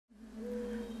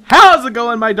How's it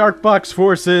going, my DarkBox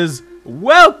forces?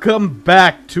 Welcome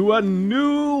back to a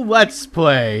new Let's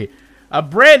Play. A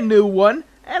brand new one,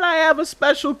 and I have a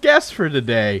special guest for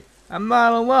today. I'm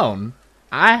not alone.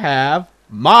 I have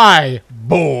my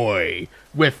boy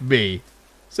with me.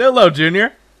 Say hello,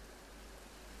 Junior.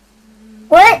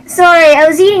 What? Sorry, I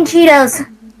was eating Cheetos.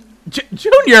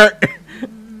 Junior!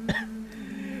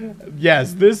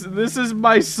 Yes, this is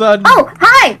my son. Oh,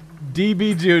 hi!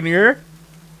 DB Jr.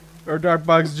 Or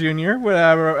DarkBox Jr.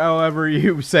 Whatever, however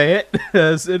you say it.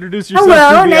 Introduce yourself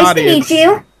Hello, to the nice audience.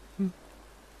 to meet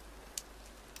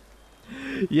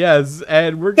you. Yes,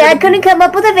 and we're Dad couldn't come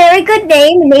up with a very good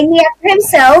name and named me after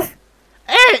himself.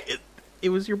 Hey, it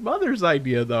was your mother's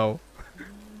idea, though.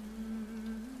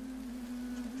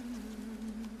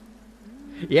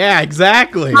 Yeah,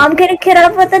 exactly. Mom couldn't come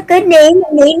up with a good name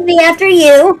and named me after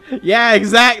you. Yeah,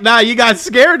 exact. Nah, you got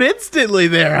scared instantly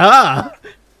there, huh?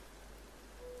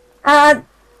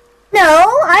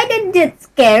 No, I didn't get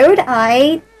scared.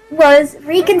 I was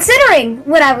reconsidering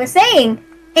what I was saying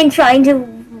and trying to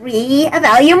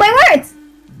reevaluate my words.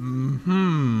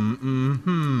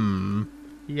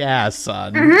 Yeah,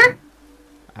 son.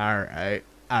 Alright.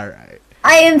 I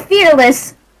am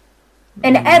fearless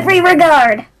in every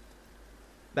regard.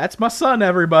 That's my son,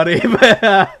 everybody.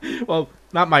 Well,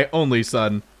 not my only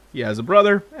son. He has a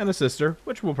brother and a sister,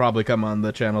 which will probably come on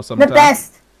the channel sometime. The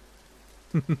best.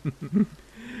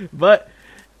 But,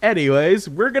 anyways,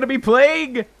 we're gonna be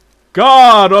playing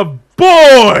God of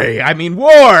Boy! I mean,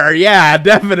 War! Yeah,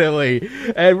 definitely.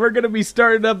 And we're gonna be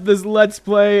starting up this Let's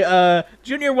Play.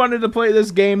 Junior wanted to play this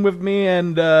game with me,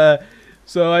 and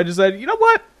so I decided, you know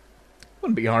what?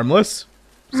 Wouldn't be harmless.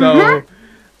 So,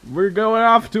 we're going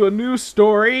off to a new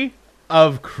story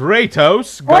of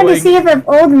Kratos I want to see if an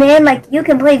old man like you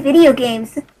can play video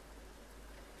games.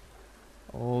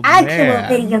 Actual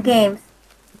video games.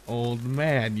 Old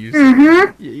man, you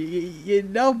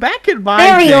Mm-hmm. know, back in my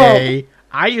Very day, old.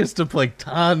 I used to play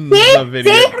tons See? of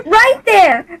video. See? Right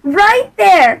there! Right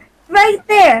there! Right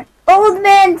there! Old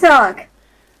man talk!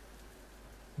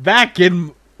 Back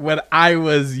in when I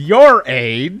was your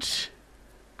age,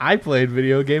 I played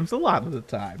video games a lot of the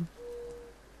time.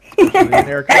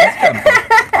 There comes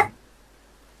Temple.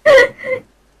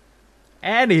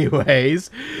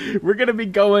 Anyways, we're going to be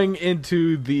going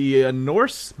into the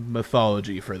Norse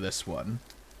mythology for this one.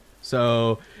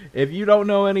 So, if you don't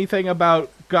know anything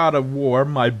about God of War,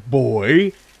 my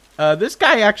boy, this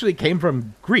guy actually came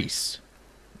from Greece.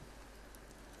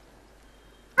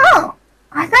 Oh!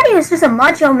 I thought he was just a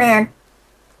macho man.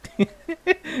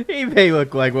 He may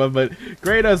look like one, but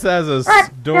Kratos has a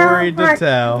story to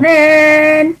tell.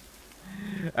 Man!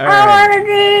 All I right. want to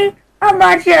be a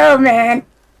macho man.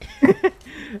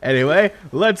 Anyway,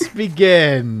 let's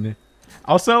begin.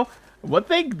 Also, one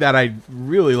thing that I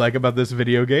really like about this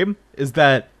video game is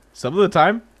that some of the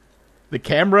time, the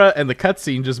camera and the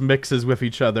cutscene just mixes with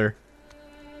each other.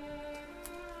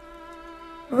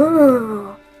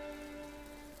 Ooh.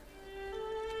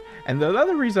 And the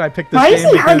other reason I picked this Why game is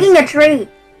he because hugging a tree?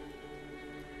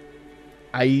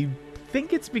 I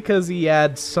think it's because he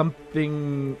had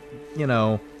something, you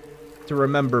know, to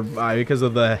remember by because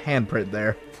of the handprint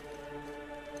there.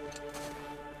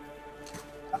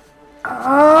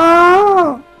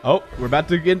 Oh. Oh, we're about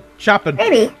to get shopping.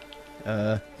 Maybe.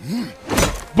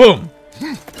 Boom.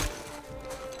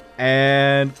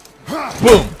 And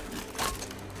boom.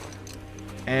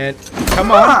 And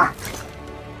come on. Ah.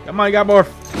 Come on, you got more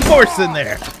force in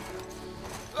there.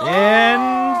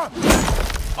 And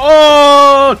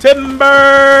oh,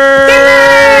 timber!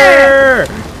 Timber!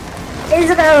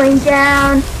 Is going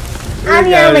down. I'm We're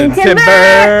yelling going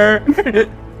timber!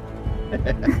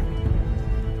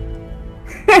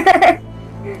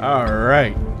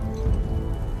 Alright.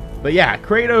 But yeah,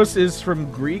 Kratos is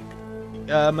from Greek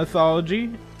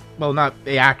mythology. Well, not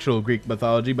the actual Greek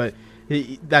mythology, but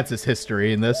that's his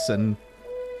history in this, and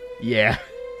yeah.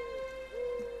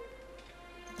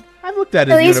 I've looked at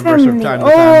his At least universe from from time the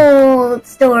to time. old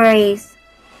stories.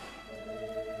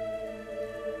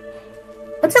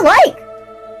 What's it like?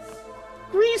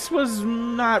 Greece was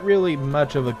not really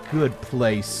much of a good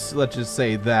place, let's just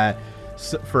say that,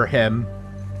 for him.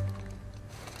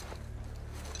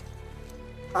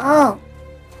 Oh.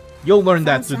 You'll learn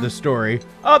that through the story.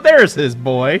 Oh, there's his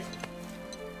boy.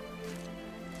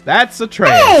 That's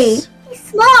Atreus. Hey! He's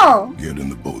small! Get in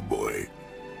the boat, boy.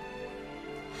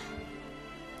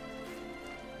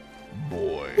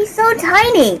 Boy. He's so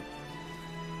tiny!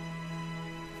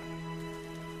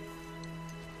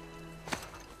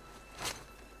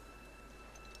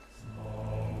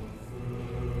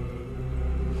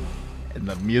 And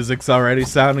the music's already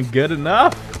sounding good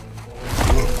enough.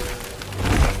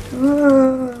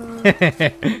 Ooh.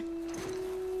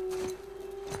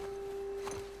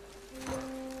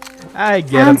 I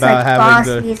get Sounds about like having boss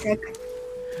to. music.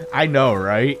 I know,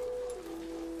 right?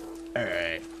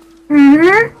 Alright.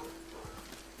 Mm-hmm.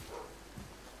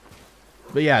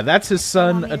 But yeah, that's his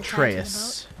son, Want me to try to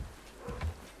Atreus.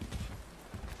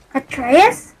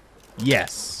 Atreus?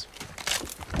 Yes.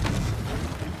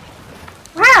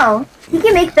 Wow, he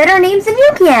can make better names than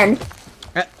you can.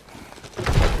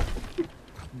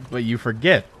 But you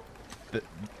forget.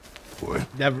 Boy.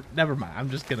 Never mind. I'm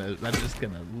just gonna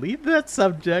leave that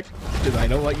subject because I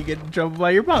don't want you to get in trouble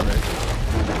by your mother.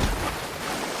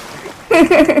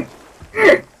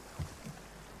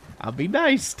 I'll be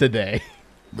nice today.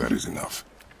 That is enough.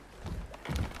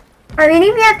 I mean,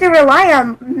 if you have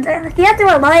to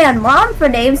rely on mom for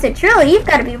names, then truly you've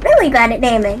got to be really bad at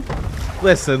naming.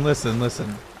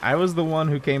 Listen. I was the one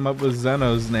who came up with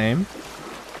Zeno's name.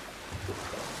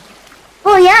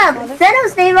 Well, yeah, but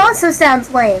Zeno's name also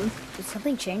sounds lame. Did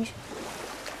something change?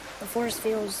 The forest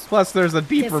feels... Plus, there's a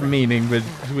deeper Different. meaning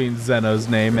between Zeno's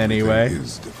name anyway. It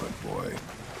is different, boy.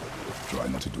 Try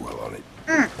not to dwell on it.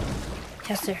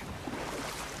 Yes, sir.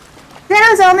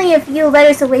 Zeno's only a few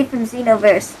letters away from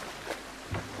Xenoverse.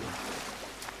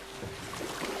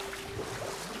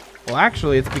 Well,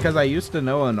 actually, it's because I used to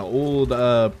know an old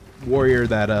warrior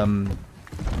that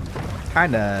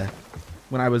kind of,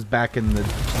 when I was back in the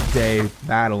day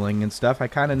battling and stuff, I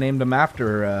kind of named him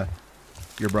after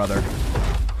your brother.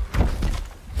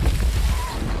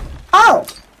 Oh!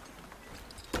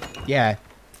 Yeah.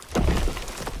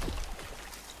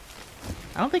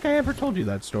 I don't think I ever told you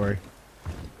that story.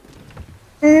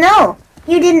 No,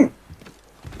 you didn't.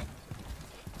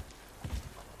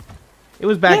 It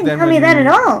was You back didn't then tell when me that at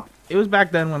all. It was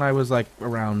back then when I was like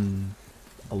around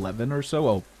 11 or so,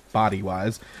 well,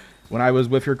 body-wise, when I was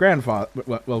with your grandfather,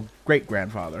 well,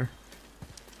 great-grandfather.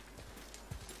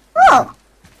 Oh!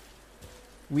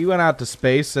 We went out to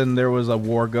space and there was a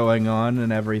war going on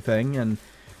and everything, and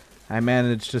I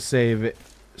managed to save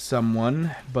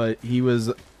someone, but he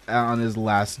was on his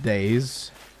last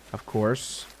days, of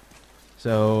course.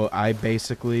 So I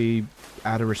basically,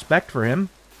 out of respect for him,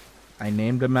 I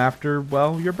named him after,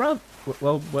 well, your brother.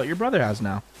 Well, what your brother has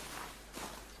now.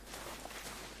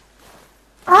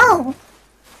 Oh!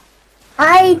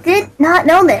 I did not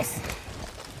know this.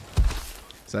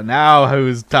 So now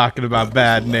who's talking about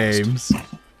bad names?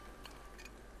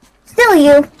 Still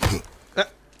you.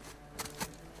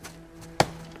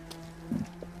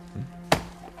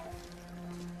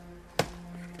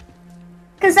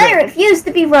 Because I refuse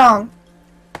to be wrong.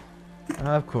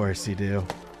 Of course you do.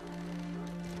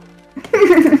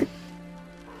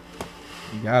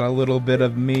 You got a little bit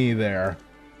of me there.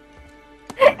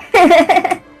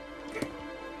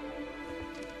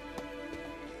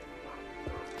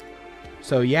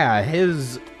 So yeah,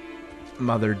 his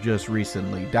mother just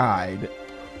recently died.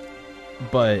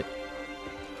 But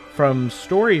from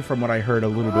what I heard a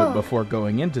little bit before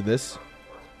going into this,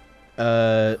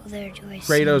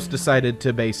 Kratos decided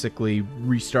to basically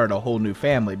restart a whole new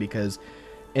family because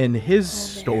in his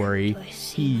story,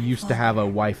 he used to have a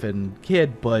wife and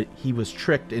kid, but he was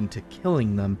tricked into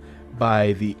killing them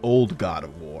by the old god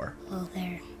of war. Well,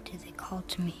 there did they call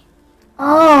to me.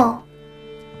 Oh.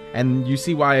 And you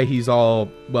see why he's all,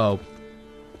 well,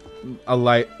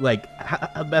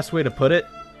 a best way to put it,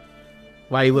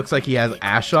 why he looks like he has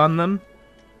ash on them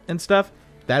and stuff.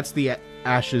 That's the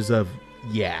ashes of,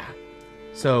 yeah.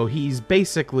 So he's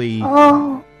basically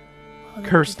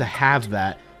cursed to have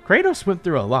that. Kratos went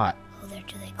through a lot. Oh, there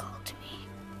do they call to me.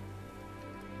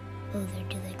 Oh, there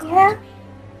do they call Yeah. to me.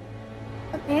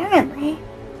 Apparently.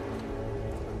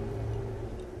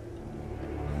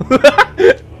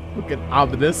 Looking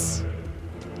ominous.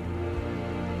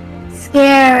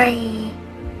 Scary.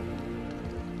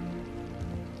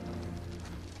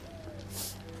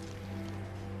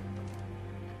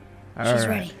 She's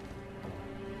ready.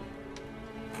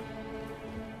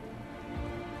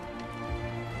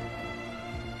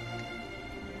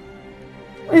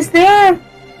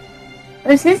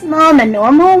 Was his mom a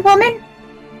normal woman?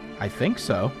 I think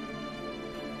so.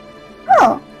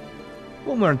 Oh.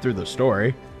 We'll learn through the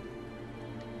story.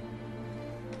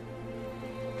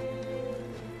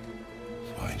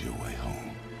 Find your way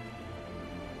home.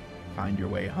 Find your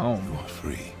way home. You are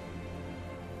free.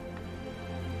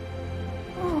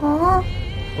 Aww.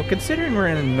 Well, considering we're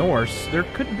in Norse, there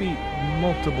could be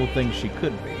multiple things she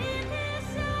could be.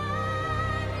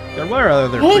 There were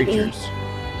other Maybe. creatures.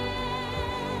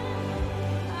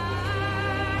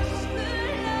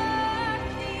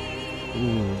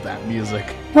 Ooh, that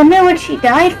music. Wonder what she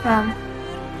died from.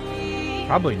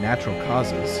 Probably natural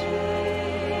causes.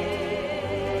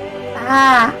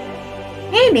 Ah,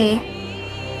 maybe.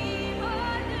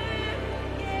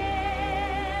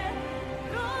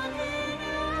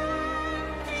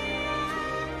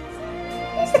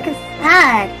 Music is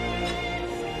sad.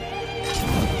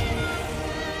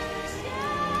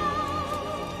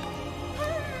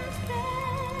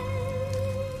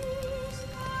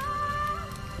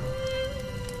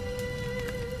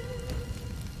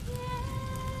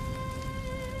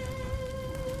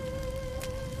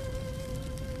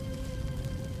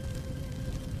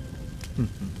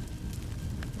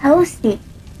 Toasty.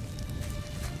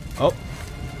 Oh.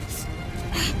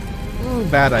 Ooh,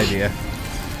 bad idea.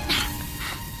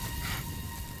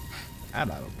 That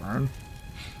ought to burn.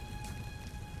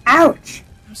 Ouch.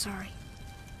 I'm sorry.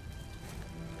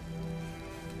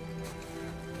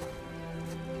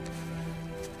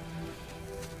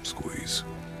 Squeeze.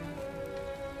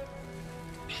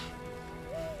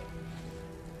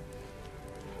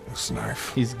 This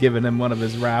knife He's giving him one of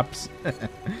his raps.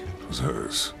 was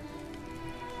hers.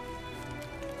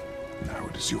 Now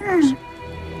it is yours.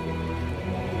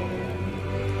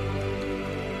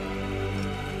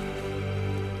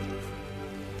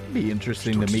 Be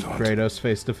interesting to meet Kratos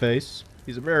face to face.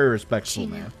 He's a very respectful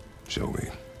man. Shall we?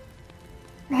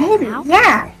 Maybe,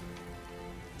 yeah.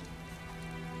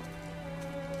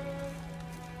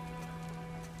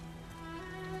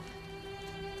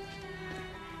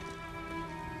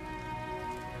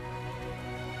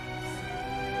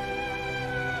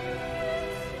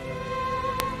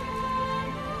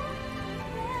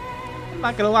 I'm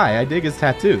not gonna lie, I dig his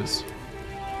tattoos.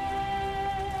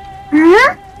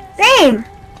 Huh? Same.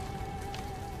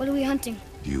 What are we hunting?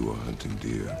 You are hunting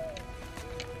deer.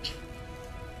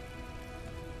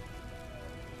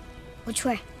 Which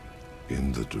way?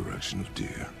 In the direction of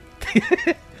deer.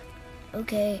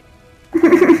 Okay.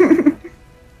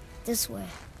 This way.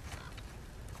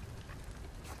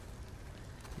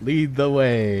 Lead the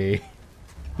way.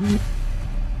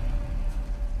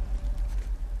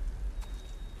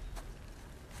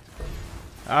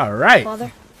 All right.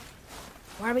 Father,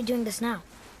 why are we doing this now?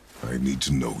 I need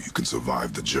to know you can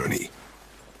survive the journey.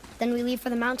 Then we leave for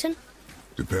the mountain?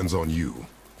 Depends on you.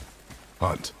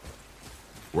 Hunt.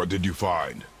 What did you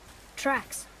find?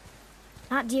 Tracks.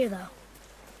 Not deer, though.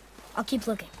 I'll keep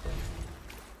looking.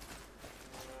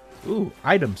 Ooh,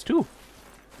 items too.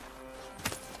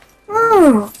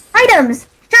 Ooh, items.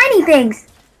 Shiny things.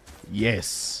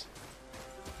 Yes.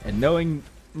 And knowing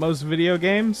most video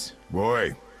games,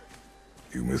 Boy,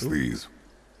 you miss these.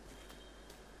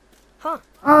 Huh.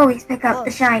 Always pick up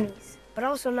the shinies. But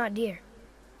also not deer.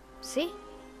 See?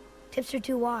 Tips are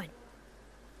too wide.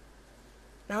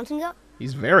 Mountain goat?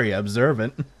 he's very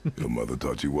observant. Your mother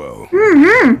taught you well.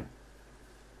 Mm-hmm.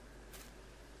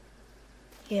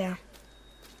 Yeah.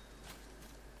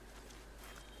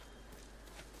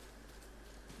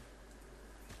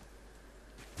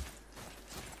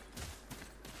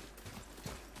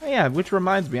 Oh, yeah, which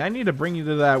reminds me, I need to bring you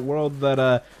to that world that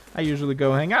I usually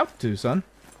go hang out to, son.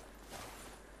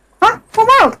 Huh? What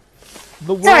world?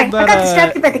 The world Sorry, that I got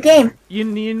distracted by the game.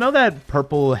 you know that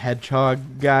purple hedgehog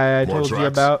guy I More told you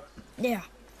tracks. about? Yeah.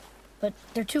 But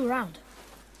they're too round.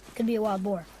 Could be a wild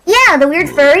boar. Yeah, the weird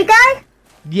furry guy?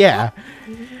 Yeah.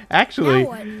 Actually, Now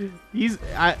what? he's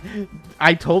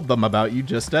I told them about you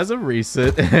just as a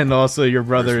recent, and also your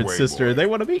brother and This way, sister. boy. They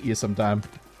want to meet you sometime.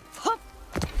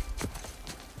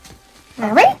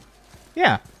 Really?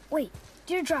 Yeah. Wait,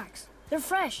 deer tracks. They're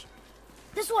fresh.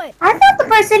 This way. I thought the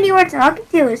person you were talking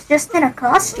to was just in a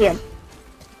costume.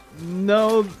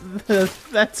 No,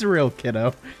 that's real,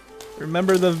 kiddo.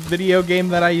 Remember the video game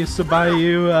that I used to buy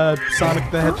you, Sonic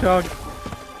the Hedgehog?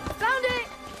 Found it!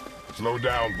 Slow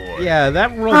down, boy. Yeah,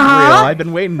 that world's Uh-huh. real. I've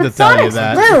been waiting to But tell you Sonic's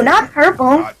that. blue, not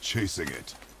purple. Not chasing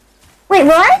it. Wait,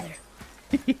 what?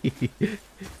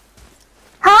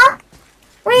 Huh?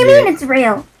 What do you Yeah. mean it's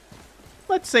real?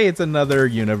 Let's say it's another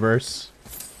universe.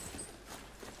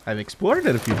 I've explored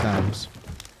it a few times.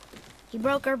 He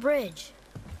broke our bridge.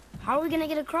 How are we gonna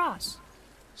get across?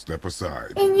 Step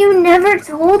aside. And you never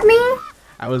told me?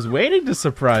 I was waiting to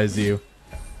surprise you.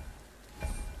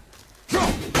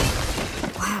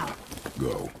 Wow.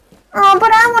 Go. Oh,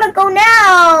 but I want to go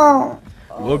now.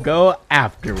 We'll go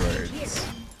afterwards.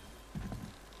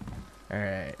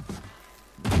 Alright.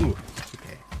 Ooh,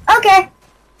 okay. Okay.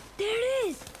 There it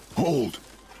is! Hold.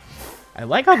 I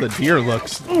like how the deer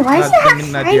looks. Hey, why does it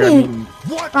have not deer, I shiny? mean,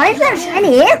 What? Why does it have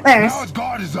shiny antlers? Now its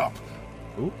guard is up.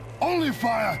 Ooh. Only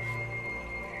fire.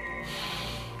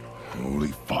 Only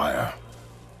fire.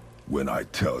 When I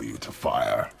tell you to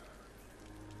fire.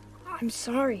 I'm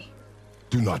sorry.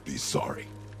 Do not be sorry.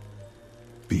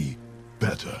 Be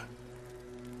better.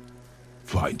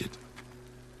 Find it.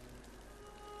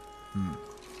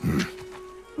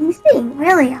 being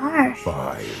really harsh.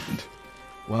 Find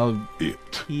Well,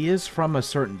 it. he is from a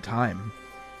certain time.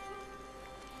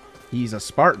 He's a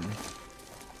Spartan.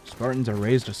 Spartans are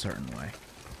raised a certain way.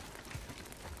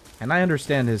 And I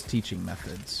understand his teaching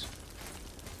methods.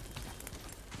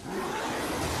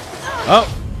 Oh!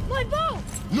 My bow!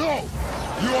 No!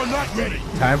 You are not ready!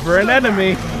 Time for an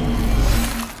enemy!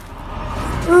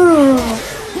 Ooh,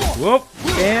 Whoop!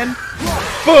 And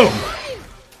boom!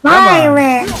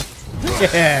 violent.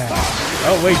 Yeah!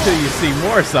 Oh, wait till you see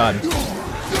more, son.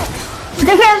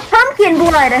 They have pumpkin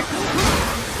blood.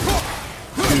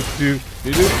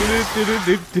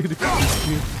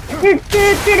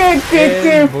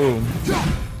 And boom.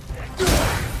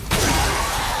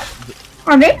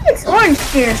 Or maybe it's orange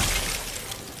juice.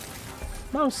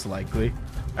 Most likely.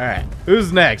 Alright,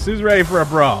 who's next? Who's ready for a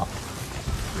brawl?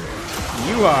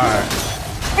 You are.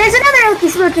 There's another Ookie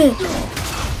Spooky.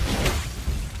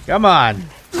 Come on.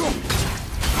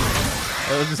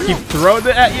 I'll just keep throwing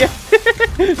it at you.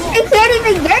 I can't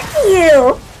even get to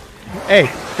you. Hey,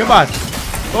 come on.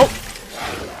 Oh,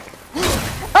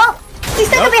 Oh, he's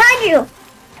stuck Nope. behind you.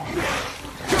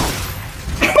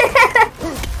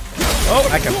 oh,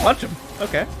 I can punch him.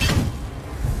 Okay.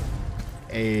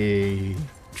 A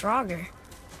Draugr.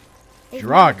 They've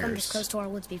Draugrs. never come this close to our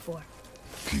woods before.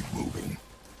 Keep moving.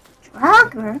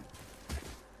 Draugr?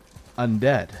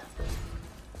 undead.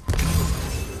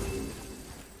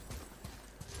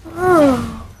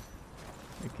 Oh.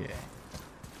 Okay.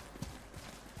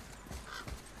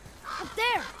 Up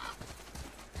there!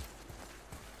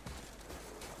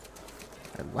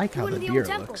 I like how Go the into the deer old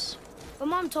temple. looks. But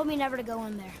Mom told me never to go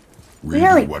in there. We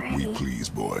Really do what we pretty. please,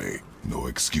 boy. No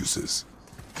excuses.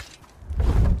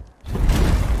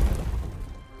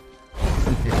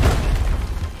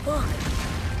 Look,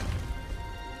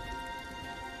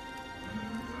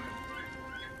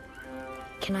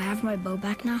 can I have my bow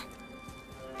back now?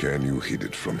 Can you hit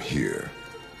it from here?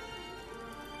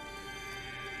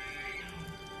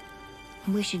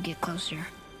 We should get closer.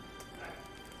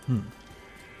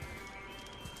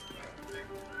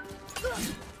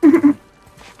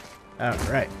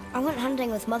 Alright. I went hunting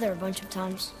with Mother a bunch of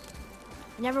times.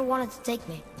 She never wanted to take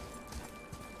me.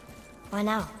 Why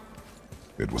now?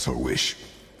 It was her wish.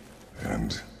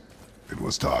 And it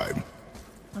was time.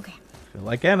 Okay. Feel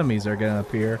like enemies are gonna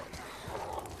appear.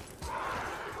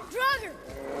 Draugr!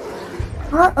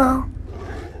 Uh-oh.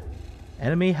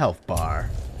 Enemy health bar.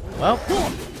 Well.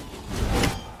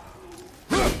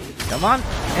 Come on.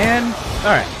 And,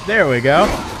 alright, there we go.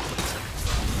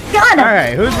 Got him.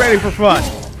 Alright, who's ready for fun?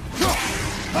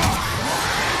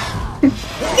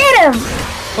 Get him.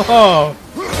 Oh!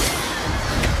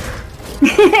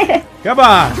 Come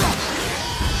on!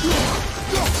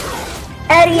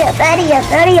 Eddie up, Eddie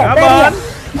up, Eddie up, Come Eddie on! up.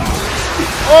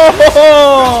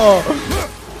 Oh!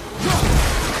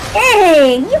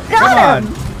 Hey, you Come got on!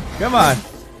 him. Come on!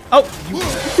 Oh!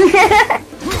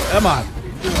 Come on!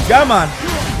 Come on!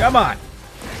 Come on!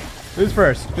 Who's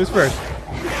first? Who's first?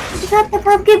 You got the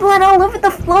pumpkin blood all over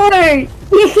the floor. Ew.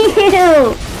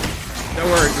 Don't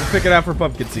worry, we'll pick it out for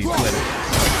pumpkin seeds later.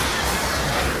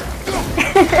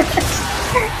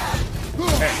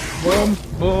 Okay, boom,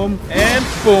 boom, and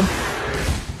boom.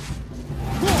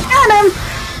 Got him.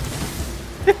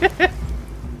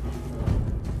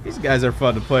 These guys are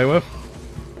fun to play with.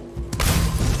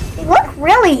 They look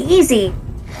really easy.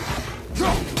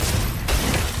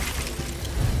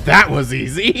 That was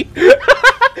easy.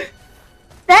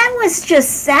 That was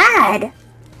just sad.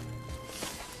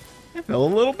 I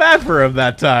felt a little bad for him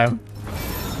that time.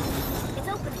 It's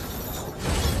opening.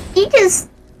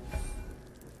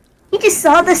 He just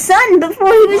saw the sun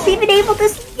before he was even able to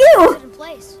see you. Put in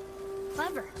place.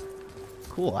 Clever.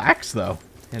 Cool axe though,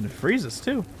 and it freezes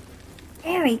too.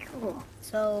 Very cool.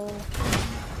 So,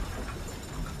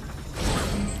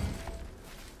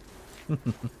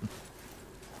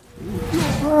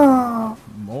 Whoa.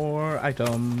 More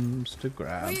items to where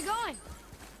grab. are you going?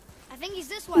 I think he's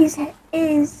this way.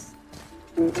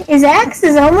 His axe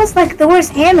is almost like Thor's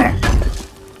hammer.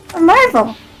 A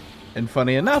marvel. And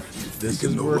funny enough, this You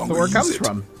is can no where longer Thor use comes it.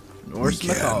 from. Norse We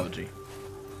can. mythology.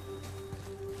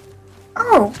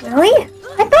 Oh, really?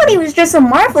 I thought he was just a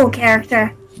Marvel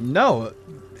character. No,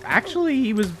 actually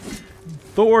he was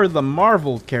Thor the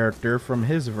Marvel character from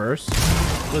his verse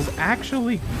was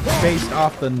actually based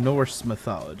off the Norse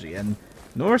mythology, and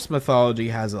Norse mythology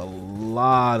has a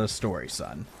lot of story,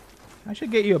 son. I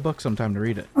should get you a book sometime to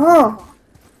read it. Oh.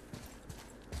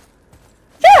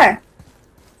 Sure.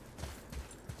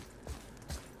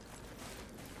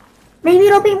 Maybe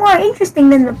it'll be more interesting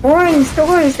than the boring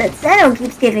stories that Zeno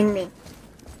keeps giving me.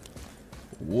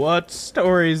 What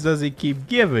stories does he keep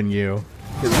giving you?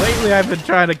 Because lately I've been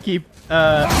trying to keep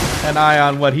an eye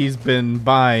on what he's been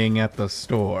buying at the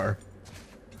store.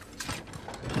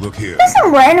 Look here. There's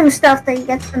some random stuff that he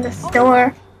gets from the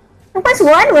store. There was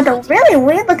one with a really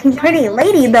weird-looking pretty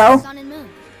lady, though. Sun and moon.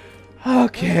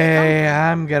 Okay,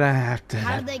 I'm gonna have to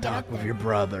How did they get talk up with there? your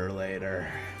brother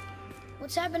later.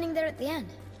 What's happening there at the end?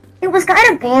 It was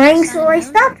kind of boring, so I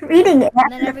stopped reading it then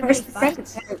after the everybody first and second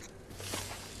fights. page.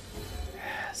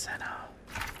 Yes, I know.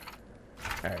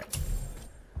 Alright.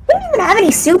 He didn't even have any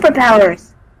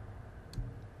superpowers.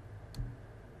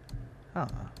 Huh.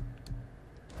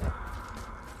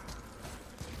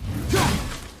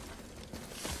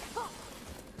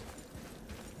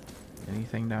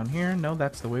 Anything down here? No,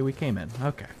 that's the way we came in.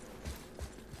 Okay.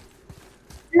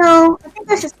 No, I think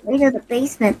that's just way to the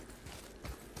basement.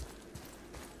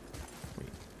 Wait.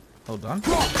 Hold on.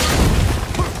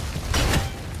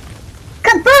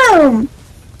 Kaboom!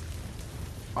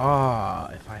 Ah,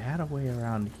 if I had a way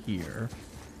around here,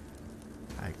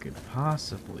 I could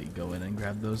possibly go in and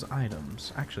grab those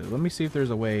items. Actually, let me see if there's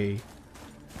a way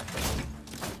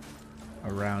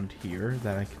around here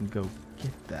that I can go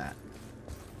get that.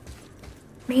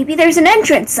 Maybe there's an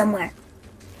entrance somewhere.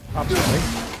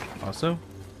 Possibly. Also,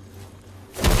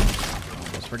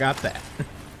 almost forgot that.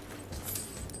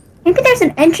 Maybe there's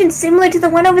an entrance similar to the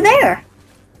one over there.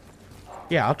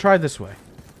 Yeah, I'll try this way.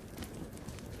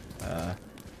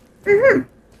 Mm-hmm.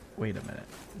 Wait a minute.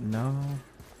 No.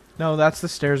 No, that's the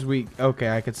stairs we... Okay,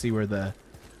 I can see where the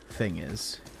thing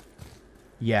is.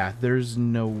 Yeah, there's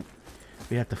no...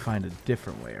 We have to find a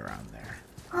different way around there.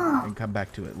 Oh, And come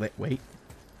back to it. Wait. wait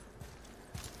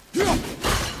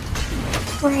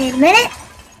a minute.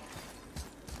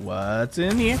 What's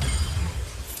in here?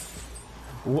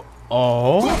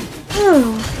 Oh.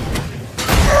 Ooh.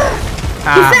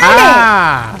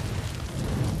 Aha!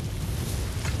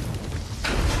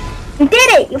 You did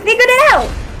it! You figured it out!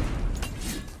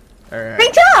 Alright.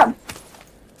 Great job!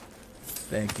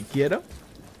 Thank you, kiddo.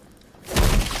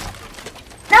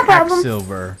 No problem.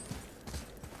 Silver.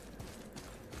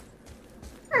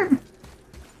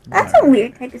 That's a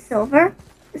weird type of silver.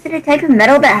 Is it a type of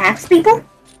metal that hacks people?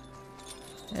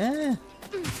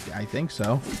 I think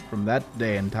so. From that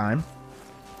day and time.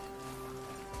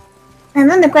 And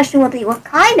then the question will be, what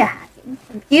kind of hacking?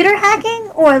 Computer hacking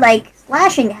or like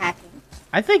slashing hacking?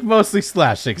 I think mostly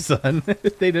slashing, son.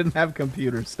 They didn't have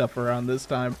computer stuff around this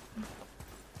time.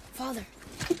 Father,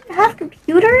 You can have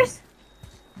computers?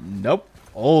 Nope.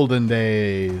 Olden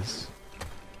days.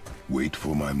 Wait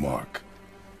for my mark.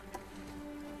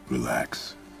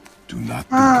 Relax. Do not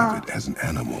think of it as an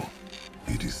animal.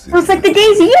 It is Looks like the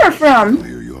days you're from.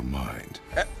 clear your mind.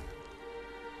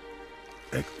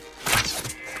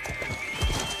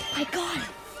 I got it.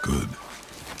 Good.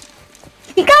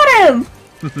 You got him!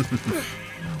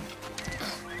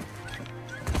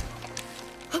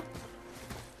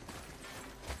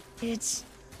 It's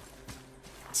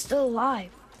still alive.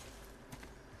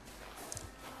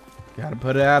 Gotta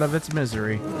put it out of its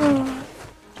misery.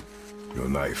 Your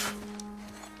knife.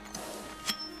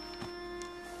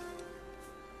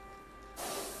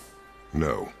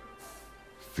 No.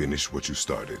 Finish what you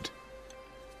started.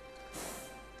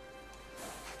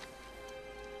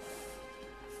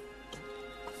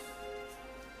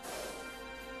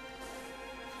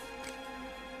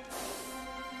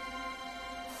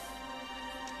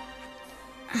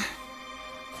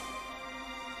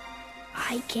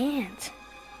 I can't.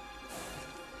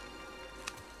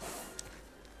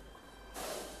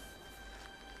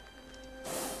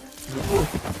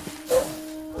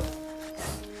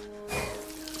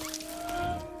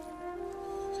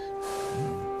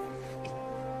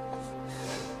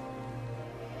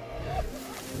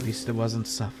 At least it wasn't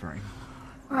suffering.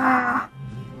 Wow.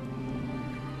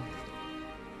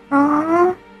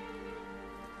 Aww.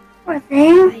 Poor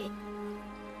thing.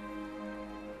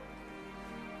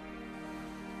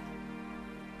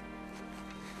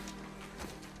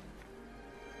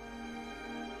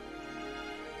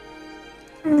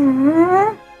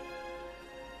 Aww.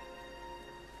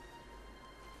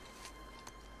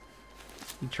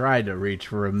 He tried to reach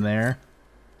for him there.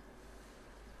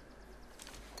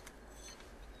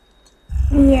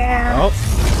 Yeah. Oh.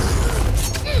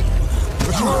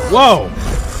 Whoa!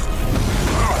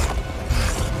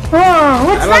 Oh,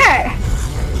 what's I like- that?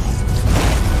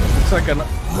 Looks like an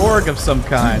org of some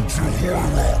kind.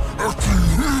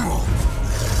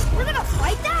 We're gonna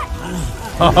fight that?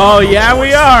 Oh, yeah,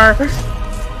 we are!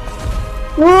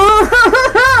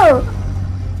 Whoa!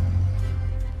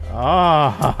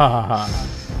 Ah.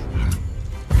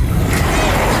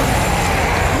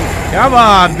 Come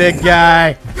on, big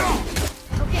guy.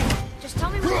 Okay, just tell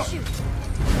me where to shoot.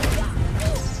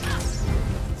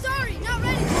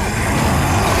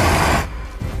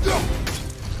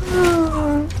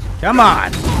 Come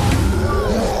on.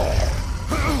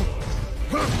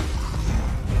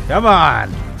 Come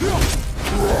on.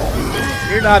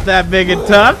 You're not that big and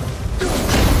tough.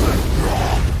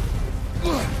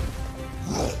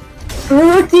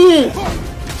 Spooky.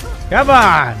 Come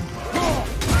on.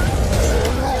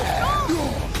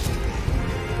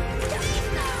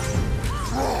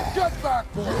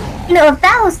 You know, if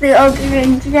that was the ogre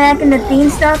and Jack and the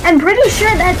Beanstalk, I'm pretty sure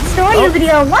that story would be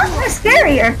a lot more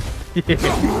scarier.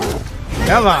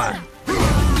 Come on.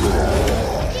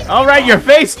 All right, your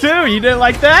face too. You didn't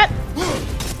like that?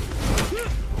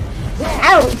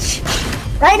 Ouch.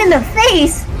 Right in the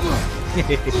face.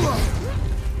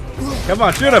 Come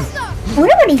on, shoot him. I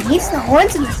wonder what he used the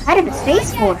horns on the side of his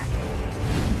face for.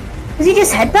 Does he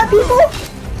just headbutt people?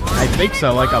 I think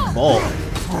so, like a bull.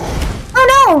 Oh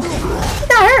no! He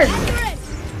got hurt!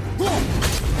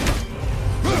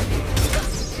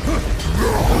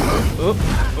 Oop,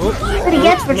 oop. That's what he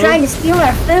gets for trying to steal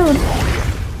our food.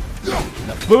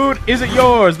 The food isn't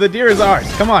yours, the deer is ours.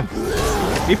 Come on.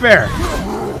 Be fair.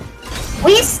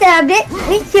 We stabbed it,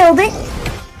 we killed it.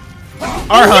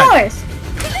 Our It's hunt. yours!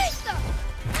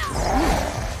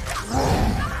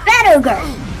 That ogre!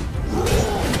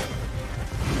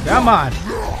 Come on.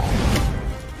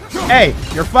 Hey,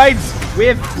 your fight's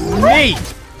with me.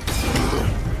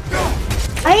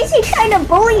 Why is he trying to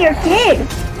bully your kid?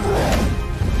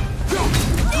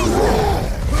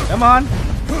 Come on.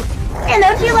 Man,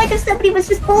 I feel like if somebody was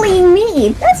just bullying me.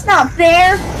 That's not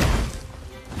fair.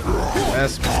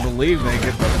 Best believe they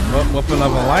get the whooping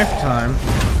of a lifetime.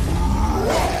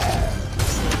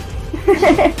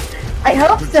 I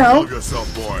hope so. Kill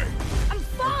yourself, boy. I'm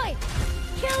fine.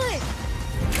 Kill it.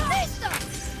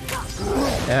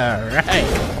 Alright.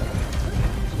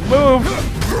 Move.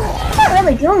 I'm not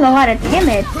really doing a lot of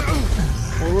damage.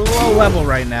 We're low level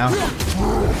right now.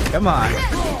 Come on.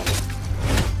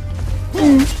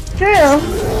 True.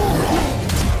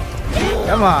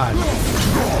 Come on.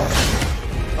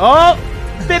 Oh!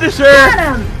 Finisher! Got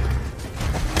him!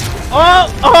 Oh!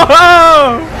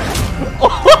 Oh!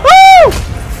 Oh!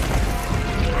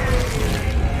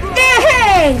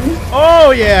 Dang!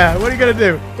 Oh yeah! What are you gonna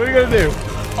do? What are you gonna do?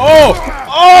 Oh!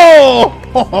 Oh!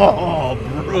 Oh!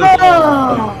 Brutal.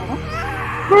 Oh!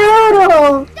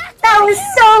 Brutal! That was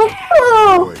so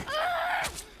cool! Boy.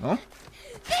 Oh?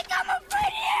 Think I'm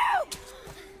afraid of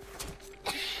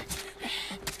you.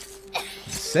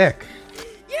 Sick.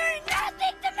 You're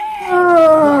nothing to me.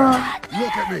 Oh.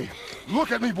 Look at me.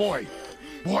 Look at me, boy.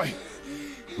 Boy,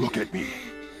 look at me.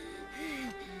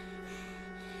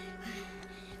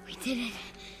 We did it.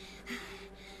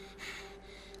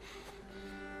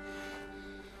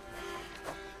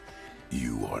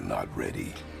 You are not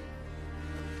ready.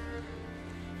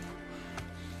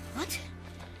 What?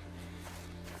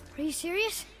 Are you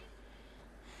serious?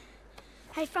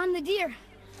 I found the deer.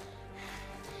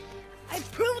 I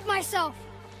proved myself.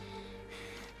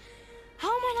 How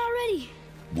am I not ready?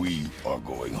 We are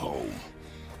going home.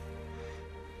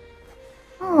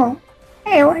 Oh.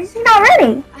 Hey, why is he not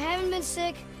ready? I haven't been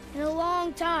sick in a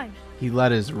long time. He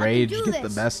let his rage do get the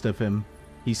this. best of him.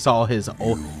 He saw his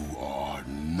old. You are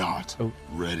not Oh.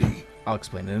 ready. I'll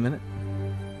explain in a minute.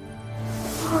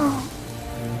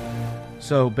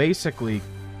 So basically,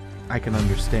 I can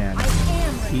understand.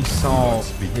 He saw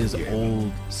his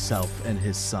old self and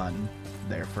his son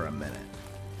there for a minute.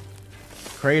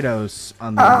 Kratos,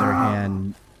 on the other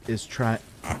hand, is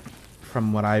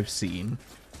from what I've seen,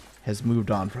 has moved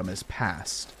on from his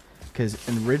past. Because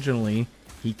originally,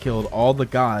 he killed all the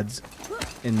gods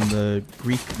in the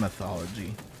Greek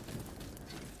mythology.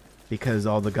 Because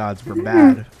all the gods were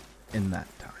bad in that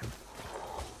time.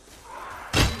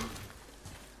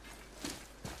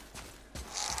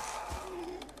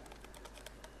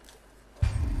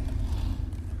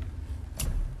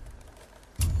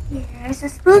 There's a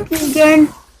spooky again.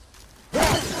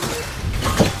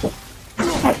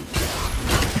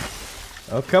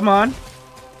 Oh, come on.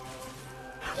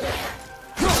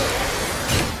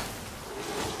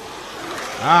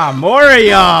 Ah, more of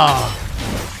y'all.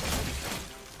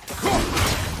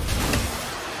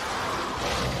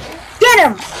 Get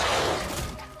him!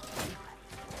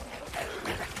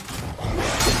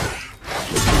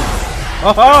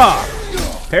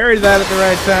 Oh, parried that at the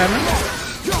right time.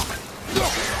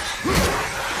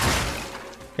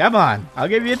 Come on. I'll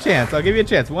give you a chance. I'll give you a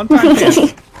chance. One time chance.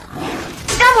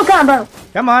 Double combo!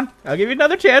 Come on. I'll give you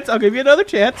another chance. I'll give you another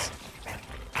chance.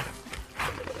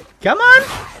 Come on.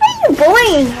 Why are you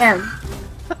bullying him?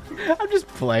 I'm just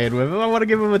playing with him. I want to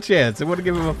give him a chance. I want to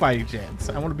give him a fighting chance.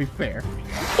 I want to be fair.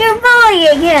 You're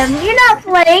bullying him! You're not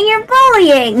playing, you're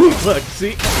bullying! Look,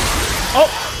 see? Oh!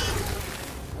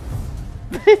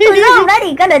 He's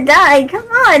already gonna die. Come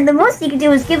on, the most you can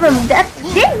do is give him death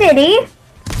dignity.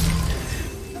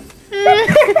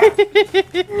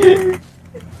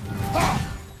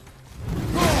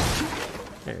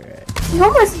 Alright. You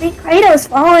almost made Kratos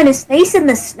fall on his face in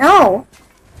the snow.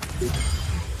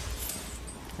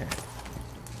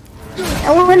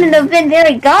 That wouldn't have been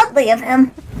very godly of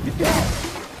him.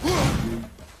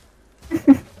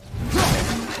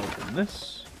 Open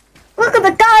this. Look at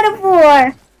the god of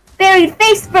war! Buried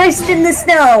face first in the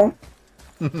snow!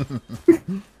 Alright.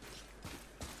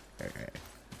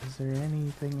 Is there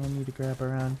anything I need to grab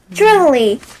around?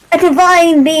 Truly, a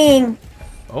divine being!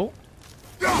 Oh.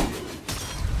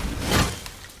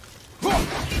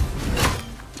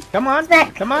 Come on!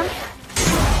 Back. Come on!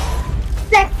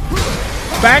 Back!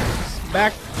 Back!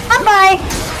 Back! Bye-bye!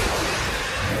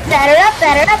 Batter up,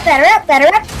 batter up, batter up, batter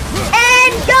up!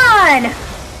 And gone!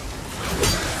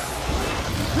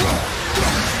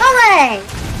 Away!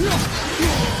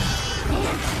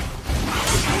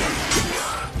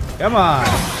 Come on!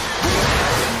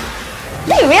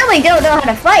 They really don't know how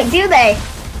to fight, do they?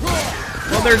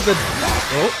 Well, there's the...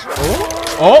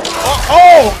 Oh!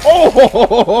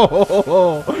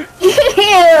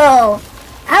 Ew!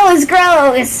 That was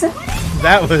gross!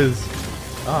 That was...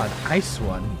 Oh, an ice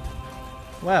one.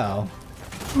 Well,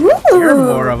 Ooh. you're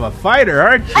more of a fighter,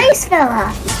 aren't you? Ice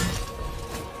fella!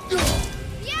 The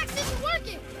axe isn't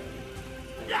working!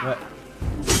 What?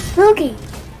 Spooky!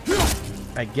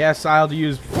 I guess I'll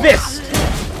use fist!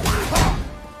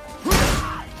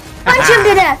 Punch him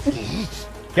to death!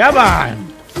 Come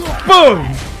on! Boom!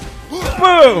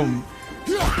 Boom!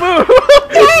 Boom!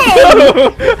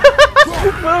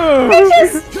 Boom!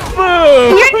 Boom!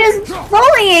 You're just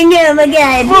bullying him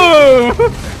again! Boom!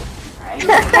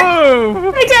 Boom!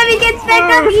 Every time he gets back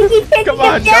up, you keep taking Come him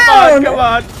on! down! Come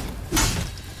on!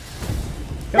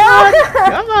 Come on!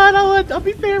 Come on! I'll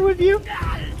be fair with you.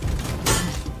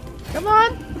 Come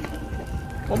on!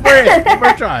 One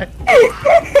more try.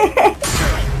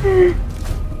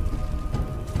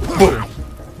 Boom!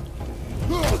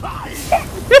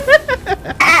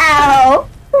 Ow!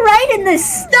 Right in the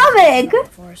stomach!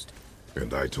 Forrest.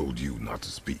 And I told you not to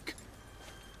speak.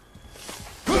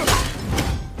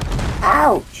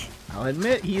 Ouch! I'll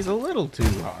admit he's a little too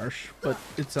harsh, but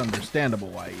it's understandable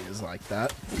why he is like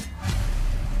that.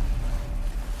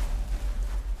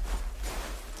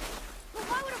 But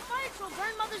why would a fire troll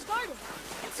burn Mother's garden?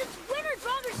 And since when are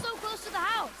Draugrs so close to the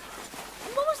house?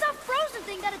 And what was that frozen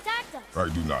thing that attacked us? I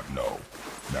do not know.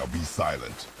 Now be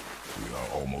silent. We are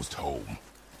almost home.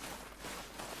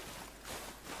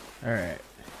 Alright.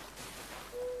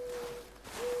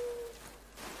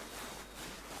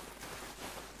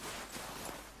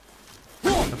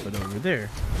 Up it over there.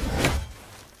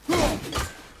 Oh,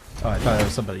 I thought it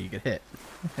was somebody you could hit.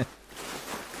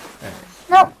 Alright.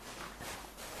 Nope.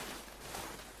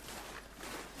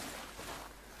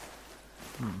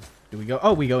 Do we go?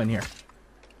 Oh, we go in here.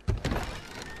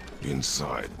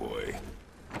 Inside, boy.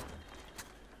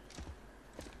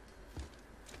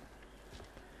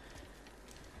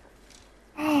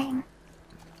 Dang.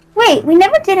 Wait, we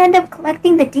never did end up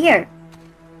collecting the deer.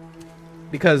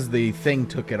 Because the thing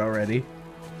took it already.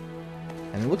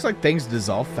 And it looks like things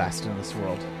dissolve fast in this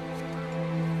world.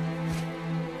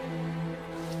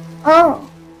 Oh.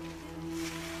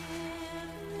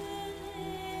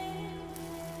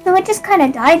 So it just kind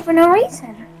of died for no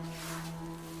reason.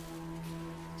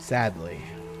 Sadly.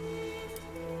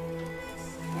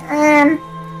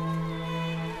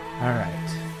 Alright.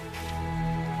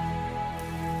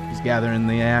 He's gathering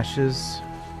the ashes.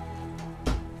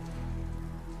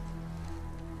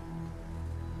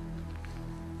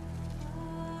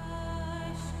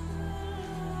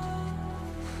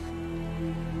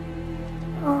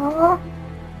 Oh.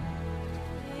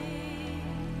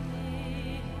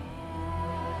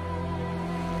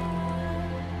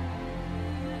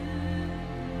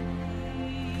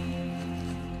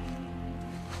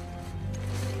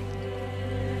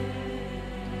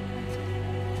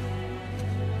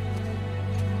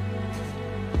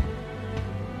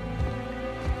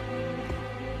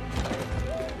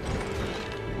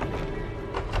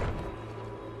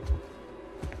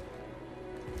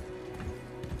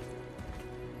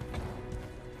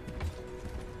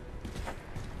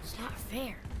 It's not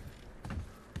fair.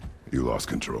 You lost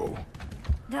control.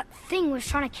 That thing was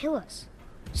trying to kill us.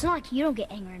 It's not like you don't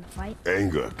get angry in a fight.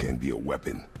 Anger can be a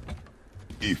weapon.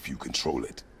 If you control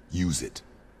it, use it.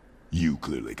 You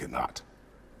clearly cannot.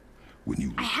 When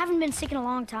you... I haven't been sick in a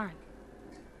long time.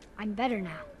 I'm better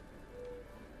now.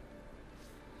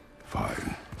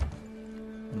 Fine.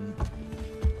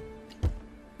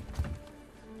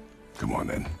 Come on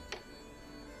then.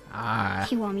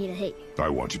 You want me to hit you? I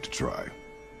want you to try.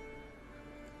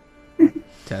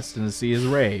 Testing to see his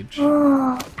rage.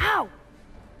 Ow!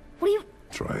 What are you...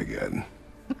 Try again.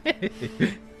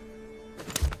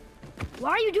 Why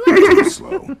are you doing this?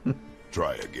 Slow.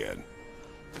 Try again.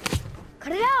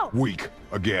 Cut it out! Weak.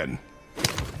 Again.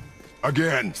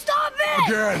 Again. Stop it!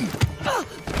 Again.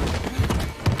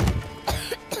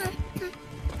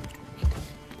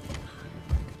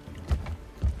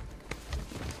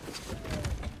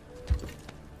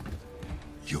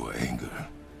 Your anger.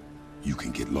 You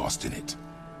can get lost in it.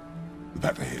 The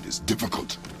path ahead is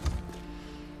difficult.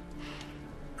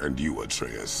 And you,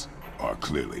 Atreus, are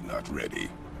clearly not ready.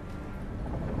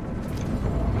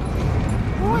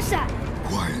 What was that?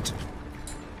 Quiet.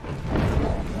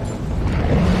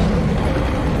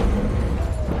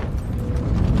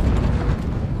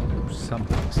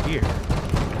 Something's here.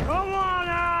 Come on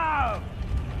out!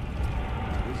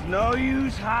 There's no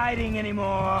use hiding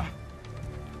anymore.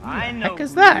 I know heck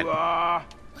is that? who you are.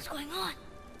 What's going on?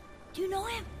 Do you know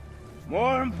him?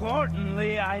 More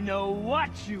importantly, I know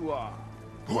what you are.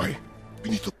 Boy,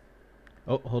 beneath the...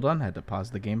 Oh, hold on. I had to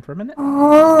pause the game for a minute.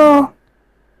 Oh.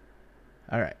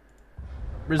 All right.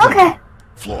 Resume. Okay.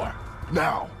 floor.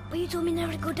 Now. But you told me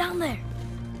never to go down there.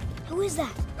 Who is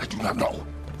that? I do not know.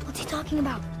 What's he talking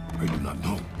about? I do not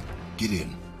know. Get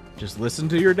in. Just listen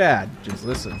to your dad. Just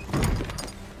listen.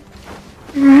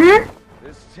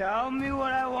 Just tell me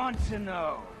what I want to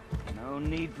know. No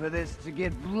need for this to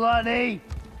get bloody.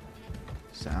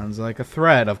 Sounds like a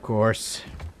threat, of course.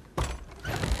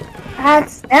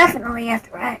 That's definitely a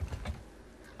threat.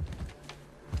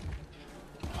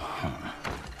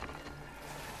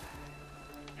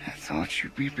 I thought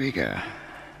you'd be bigger.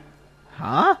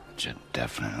 Huh? But you're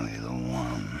definitely the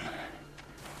one.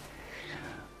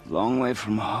 Long way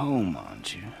from home,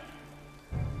 aren't you?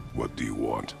 What do you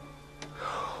want?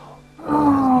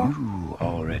 You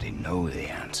already know the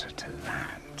answer to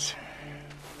that.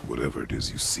 Whatever it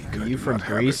is you seek, Are I you do from not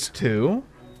have Greece it. too?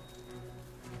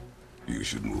 You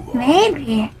should move on.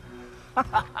 Maybe.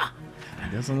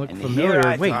 He doesn't look And familiar. here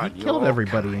I Wait, thought he killed your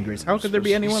everybody in Greece. How could there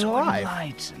be kind was anyone so alive?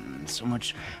 enlightened, so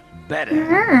much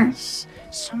better,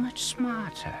 so much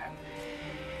smarter.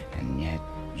 And yet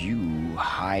you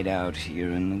hide out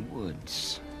here in the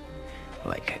woods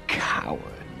like a coward.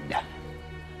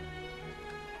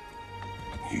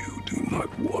 You do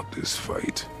not want this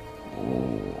fight.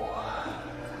 Oh,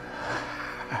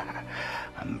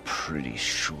 I'm pretty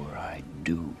sure I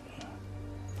do.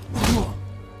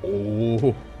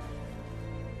 Oh.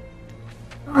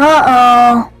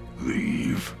 Uh-oh.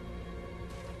 Leave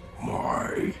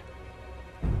my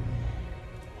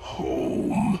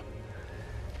home.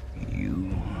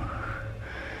 You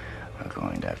are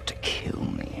going to have to kill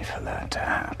me for that to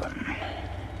happen.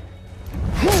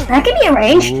 That could be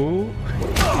arranged. Ooh.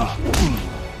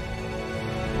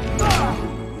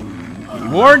 He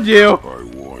warned you. I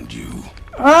warned you.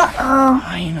 Uh-oh.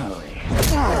 Finally.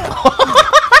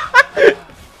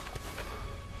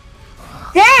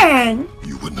 Dang.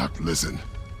 You would not listen.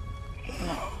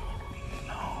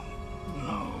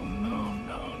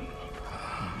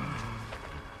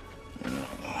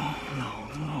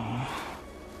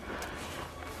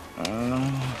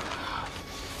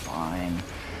 Fine.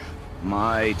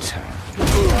 My turn.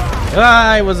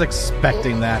 I was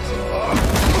expecting that.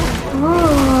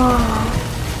 Oh.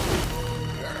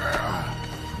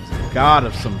 He's a god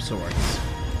of some sorts.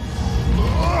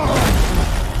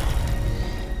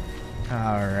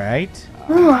 Alright.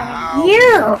 Who are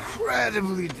you?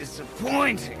 Incredibly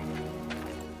disappointing.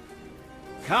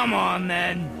 Come on,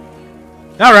 then.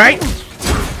 Alright.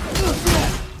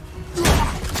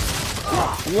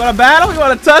 You want a battle? You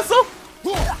want a tussle?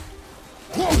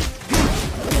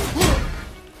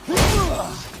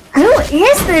 Who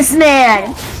is this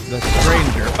man? The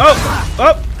stranger.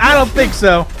 Oh, I don't think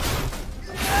so.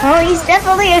 Oh, he's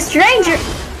definitely a stranger.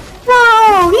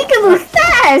 Whoa, he can move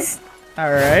fast.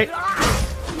 Alright.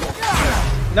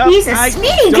 Nope, He's a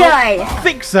speedy guy. I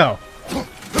think so.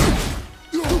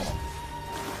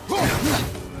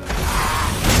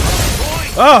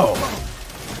 Oh.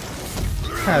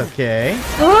 Okay.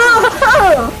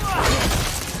 Whoa.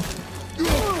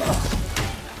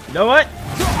 You know what?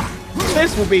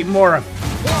 This will be more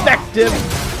effective.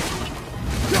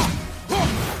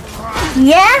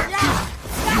 Yeah?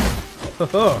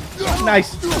 Oh,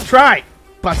 nice try.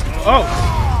 Bust. Oh,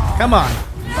 come on.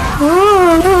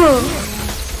 Ooh.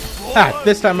 Ah,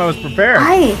 this time I was prepared.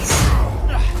 Ice.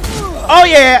 Oh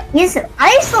yeah. He has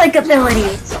ice-like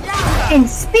abilities. And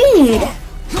speed.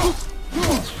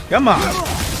 Come on.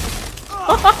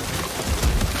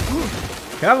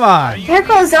 Come on. There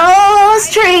goes all those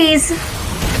trees.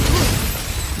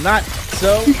 Not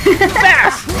so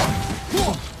fast!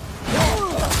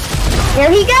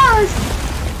 There he goes!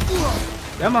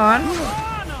 Come on.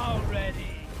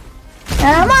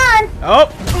 Come on! Oh!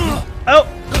 Oh!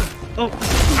 Oh!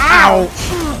 Ow!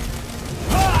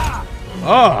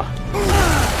 Oh!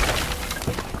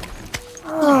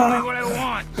 Tell me what I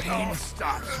want. Pain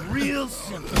stops real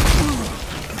simple.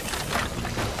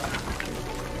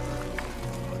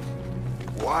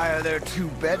 Why are there two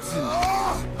beds in here?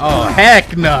 Oh,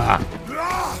 heck nah!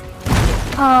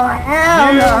 Oh,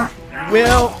 hell no.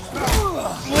 Will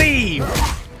leave!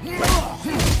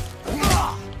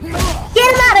 Get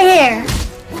him out of here!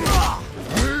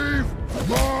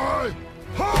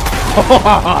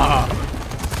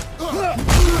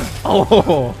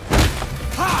 Oh!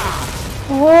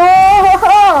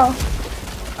 Whoa!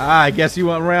 I guess you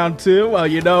want round two? Well,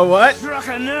 you know what? Struck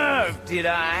a nerve, did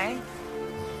I?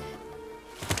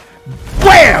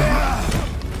 Wham!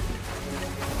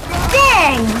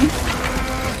 Dang!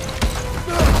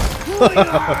 Who are you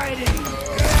hiding?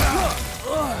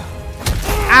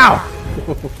 Ow!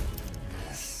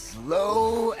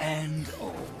 Slow and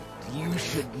old. You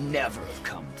should never have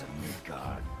come to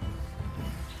Midgard.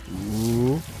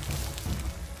 Ooh.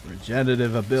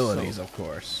 Regenerative abilities, of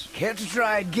course. Care to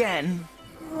try again?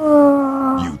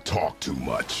 You talk too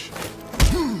much.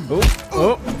 Oh,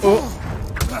 oh, oh.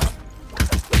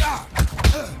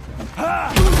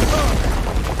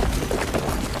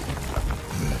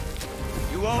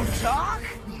 You won't talk?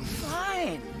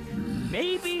 Fine.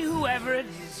 Maybe whoever it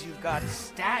is you've got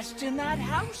stashed in that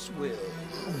house will.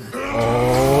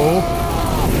 Oh.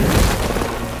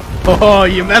 Oh,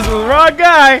 you messing with the wrong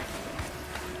guy!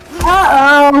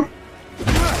 Uh-oh.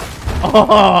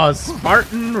 Oh,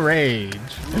 Spartan Rage.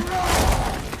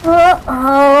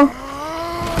 Uh-oh.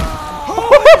 Who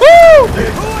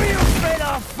are you afraid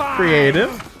of? Fine.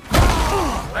 Creative.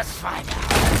 Let's find out.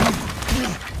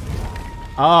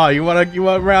 Oh, you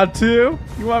want round two?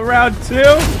 You want round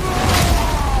two?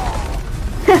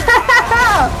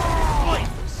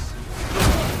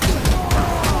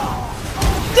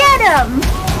 Get him!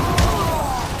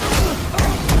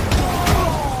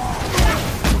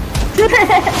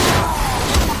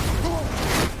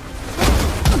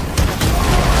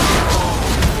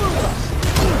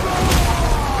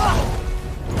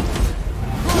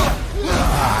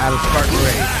 Out of Spartan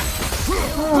Rage.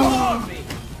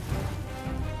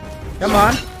 Come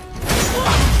on.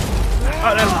 Oh, I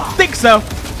don't think so.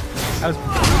 I was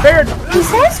prepared. He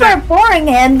says we're boring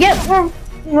him, yet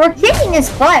we're kicking his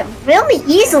butt really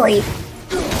easily.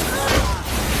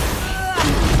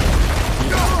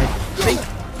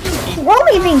 The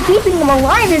only thing keeping him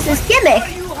alive is his gimmick.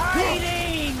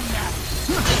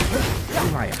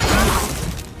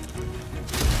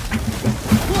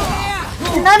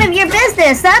 None of your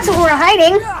business. That's what we're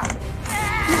hiding.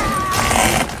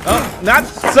 Oh, not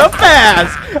so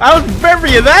fast. I was prepared for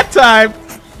you that time.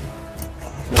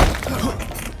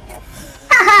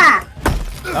 Haha.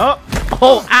 Oh,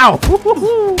 oh, ow.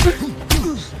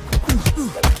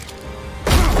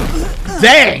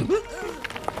 Dang.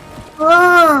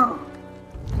 Oh.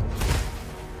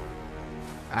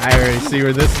 I already see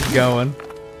where this is going.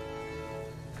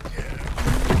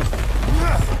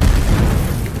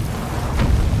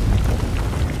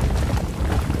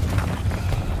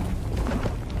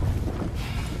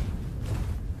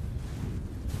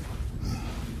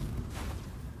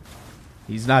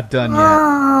 He's not done yet.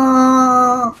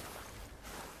 Oh.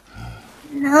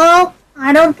 No,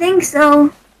 I don't think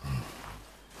so.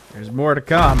 There's more to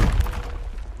come.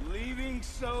 Leaving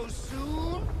so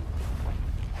soon?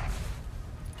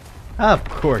 Of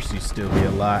course you still be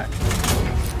alive.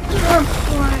 Of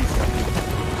course.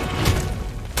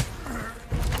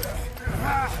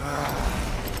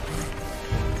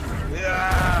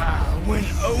 When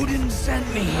Odin sent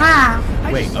me, Wow.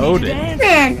 Wait, just needed Odin? to answer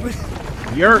Man. with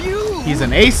He's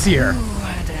an Aesir. you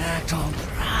had to act all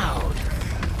proud.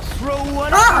 Throw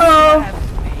one Uh-oh. at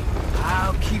me.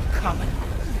 I'll keep coming.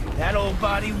 That old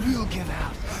body will give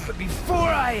out. But before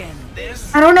I end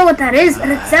this, I don't know what that is, but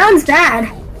it sounds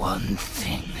bad. one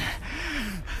thing.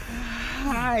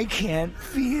 I can't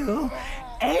feel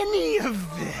any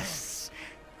of this.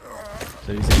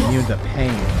 So he's immune to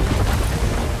pain.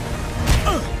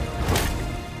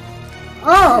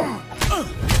 Oh.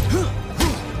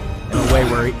 In a way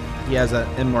where he has an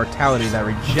immortality that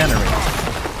regenerates.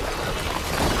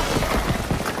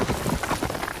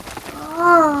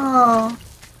 Oh.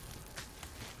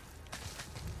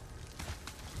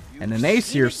 And an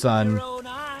Aesir son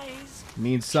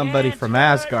means somebody from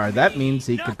Asgard. That means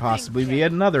he could possibly be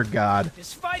another god.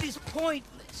 This fight is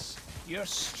pointless. Your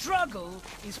struggle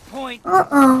is pointless.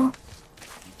 Uh-oh.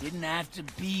 You Didn't have to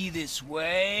be this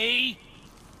way.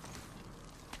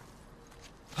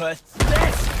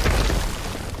 Pathetic!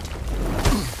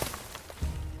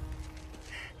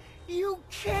 You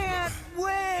can't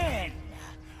win!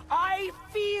 I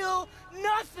feel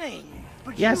nothing!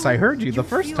 But Yes, I heard you the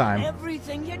first feel time.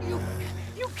 Everything, yet you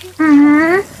keep...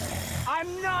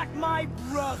 I'm not my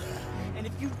brother, and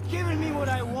if you've given me what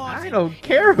I want... I don't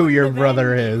care who your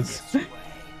brother is.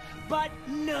 But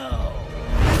no!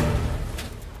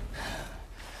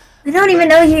 We don't even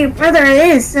know who your brother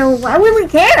is, so why would we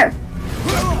care?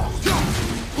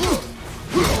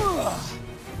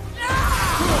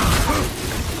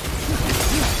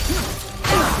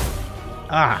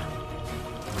 Ah.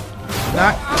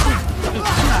 Not.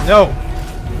 No.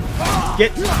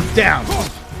 Get down.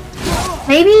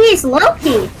 Maybe he's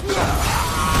Loki.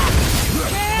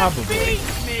 Probably.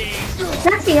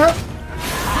 That's the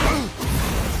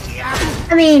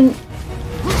I mean,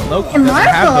 Loki in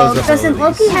doesn't have Marvel, those doesn't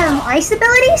abilities. Loki have ice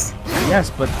abilities? Yes,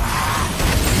 but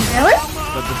Really?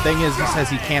 the thing is, he says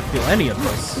he can't feel any of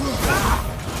this.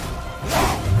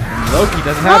 And Loki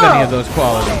doesn't have any of those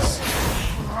qualities.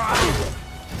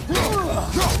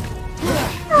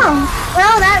 Oh,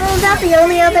 well, that rules out the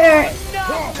only other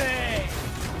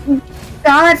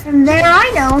god from there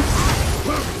I know.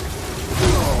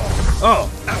 Oh.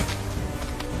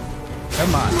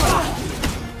 Come on.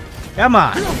 Come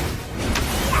on.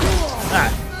 Ah.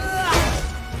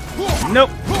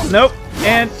 Nope. Nope.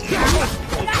 And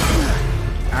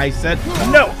I said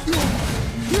no.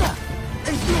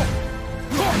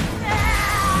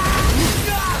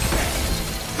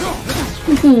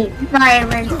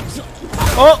 Violence.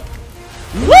 Oh.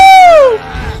 Woo!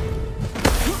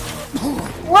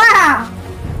 Wow.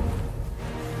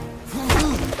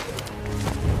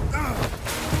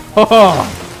 Oh.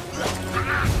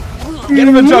 Get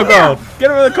him a chokehold.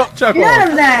 Get him a chokehold. None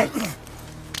of that.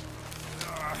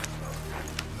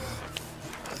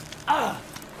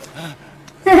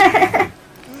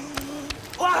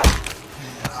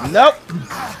 Nope.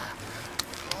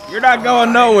 You're not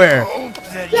going nowhere.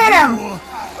 Get him.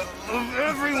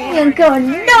 You ain't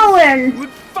going nowhere. Would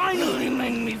finally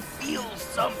make me feel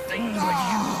something, but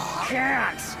you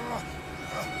can't.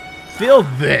 Feel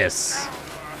this.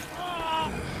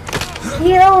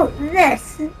 Feel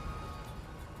this.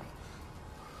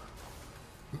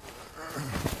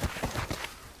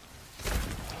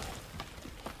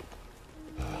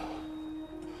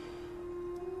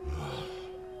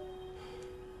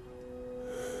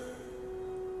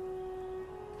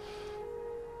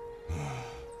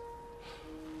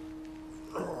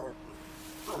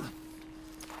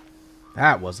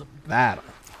 That was a battle.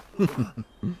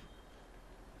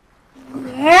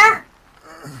 Yeah?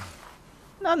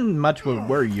 Not much what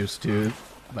we're used to,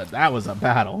 but that was a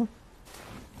battle.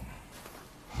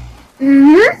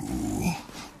 Mm-hmm.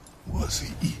 Was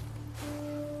he?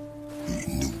 He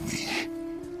knew me.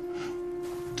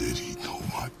 Did he know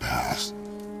my past?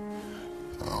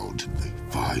 How did they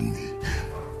find me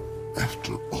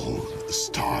after all this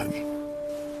time?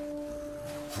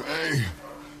 Faye,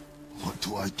 what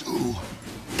do I do?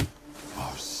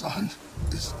 Our son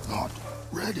is not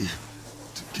ready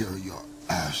to carry your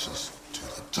ashes to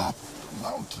the top of the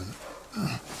mountain.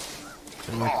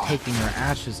 So we're taking her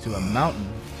ashes to a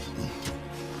mountain.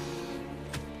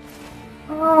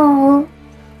 Oh.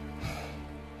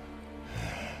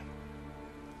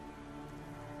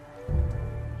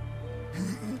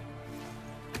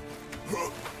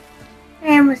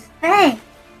 And was Faye.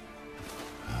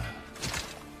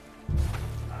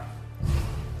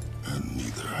 And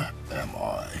neither am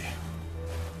I.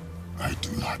 I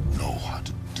do not know how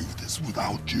to do this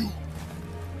without you.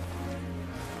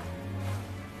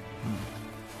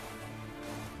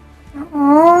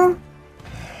 Oh.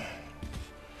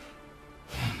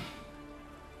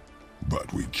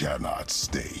 But we cannot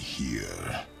stay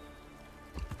here.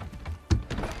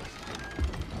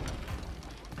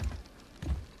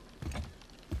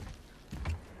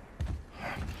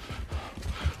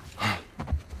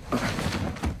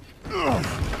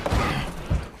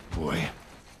 Boy.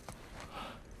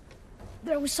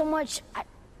 There was so much.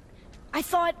 I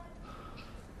thought.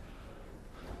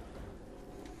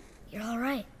 You're all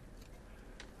right.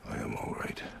 I am all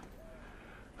right.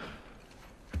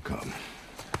 Come.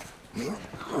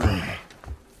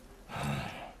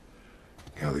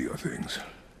 Gather your things.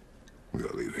 We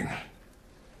are leaving.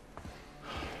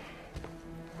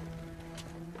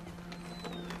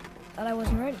 Thought I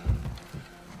wasn't ready.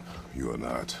 You are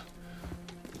not.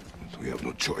 We have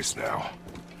no choice now.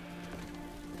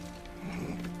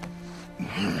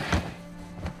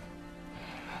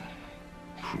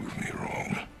 Prove me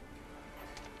wrong.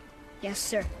 Yes,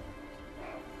 sir.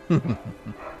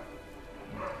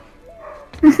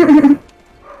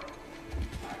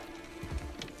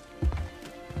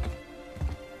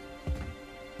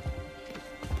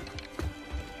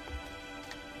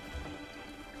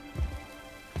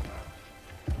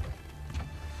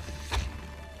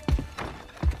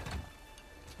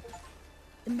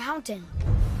 The mountain.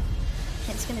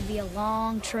 It's gonna be a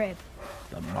long trip.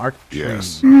 The Mark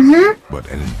Yes, Mm-hmm. but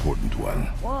an important one.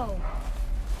 Whoa.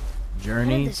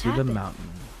 Journey this to the happen? mountain.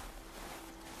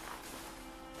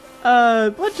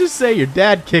 Let's just say your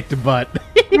dad kicked a butt.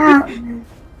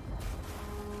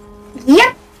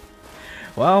 Yep.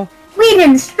 Well, We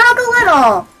didn't struggle at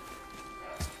all.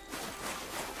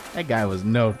 that guy was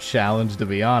no challenge, to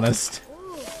be honest.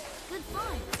 Ooh, good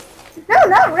find. No,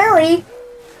 not really.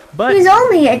 But, He's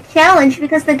only a challenge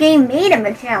because the game made him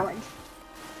a challenge.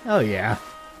 hell yeah.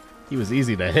 He was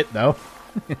easy to hit, though.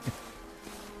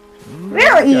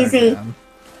 Real easy.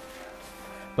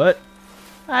 But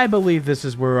I believe this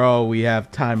is where all we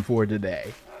have time for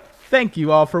today. Thank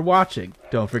you all for watching.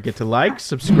 Don't forget to like,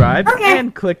 subscribe, Okay.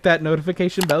 and click that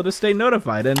notification bell to stay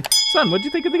notified. And, son, what'd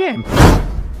you think of the game?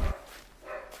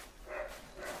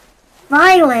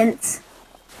 Violence.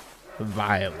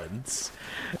 Violence.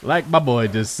 Like my boy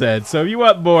just said. So if you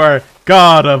want more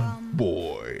God of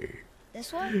Boy,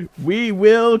 This one? we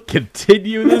will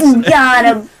continue this Got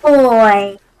a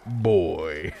boy.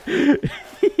 boy.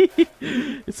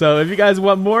 So if you guys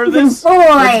want more of this, Boy.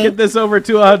 let's get this over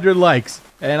to 100 likes.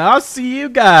 And I'll see you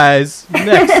guys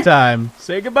next time.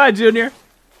 Say goodbye, Junior.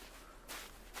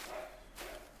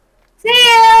 See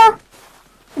you.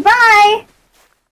 Bye.